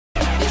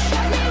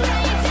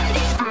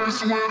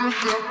Hey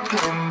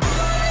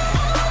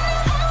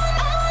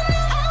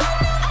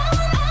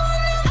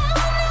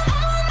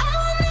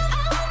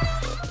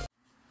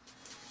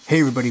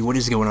everybody, what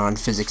is going on?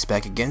 Physiics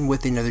back again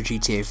with another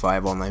GTA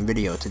 5 online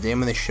video. Today I'm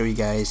going to show you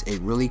guys a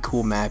really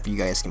cool map you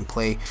guys can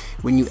play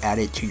when you add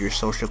it to your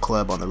social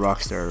club on the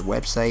Rockstar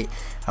website.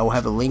 I will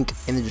have a link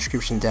in the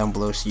description down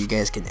below so you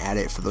guys can add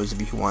it for those of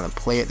you who want to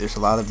play it. There's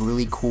a lot of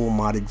really cool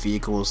modded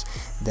vehicles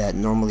that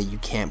normally you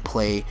can't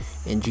play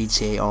in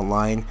GTA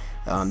Online.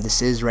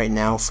 This is right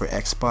now for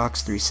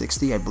Xbox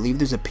 360. I believe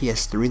there's a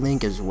PS3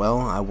 link as well.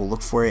 I will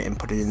look for it and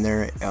put it in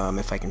there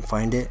if I can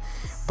find it.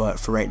 But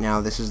for right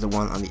now, this is the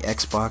one on the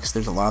Xbox.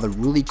 There's a lot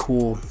of really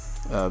cool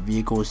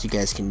vehicles you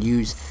guys can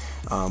use.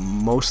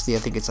 Mostly I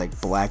think it's like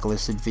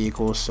blacklisted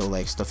vehicles, so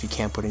like stuff you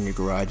can't put in your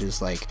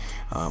garages, like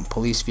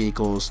police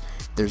vehicles.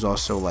 There's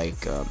also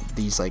like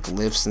these like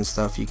lifts and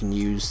stuff you can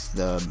use,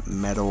 the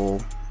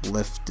metal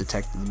lift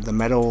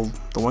the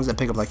ones that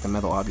pick up like the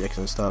metal objects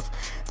and stuff.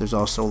 There's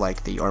also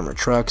like the armored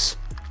trucks.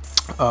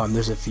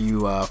 There's a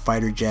few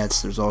fighter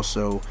jets. There's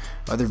also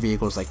other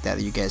vehicles like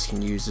that you guys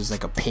can use. There's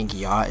like a pink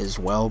yacht as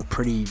well.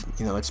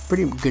 It's a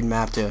pretty good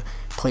map to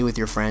play with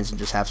your friends and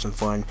just have some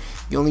fun.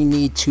 You only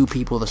need 2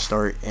 people to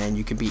start, and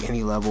you can be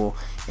any level,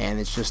 and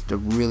it's just a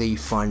really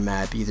fun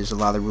map. There's a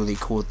lot of really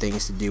cool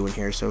things to do in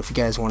here, so if you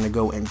guys want to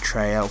go and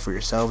try it out for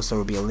yourselves, there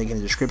will be a link in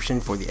the description.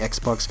 For the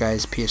Xbox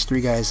guys,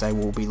 PS3 guys, I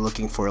will be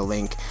looking for a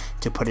link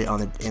to put it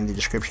in the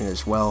description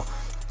as well.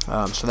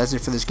 So that's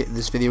it for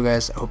this video,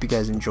 guys. I hope you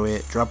guys enjoy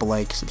it. Drop a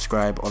like,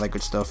 subscribe, all that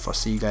good stuff. I'll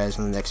see you guys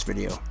in the next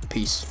video.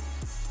 Peace.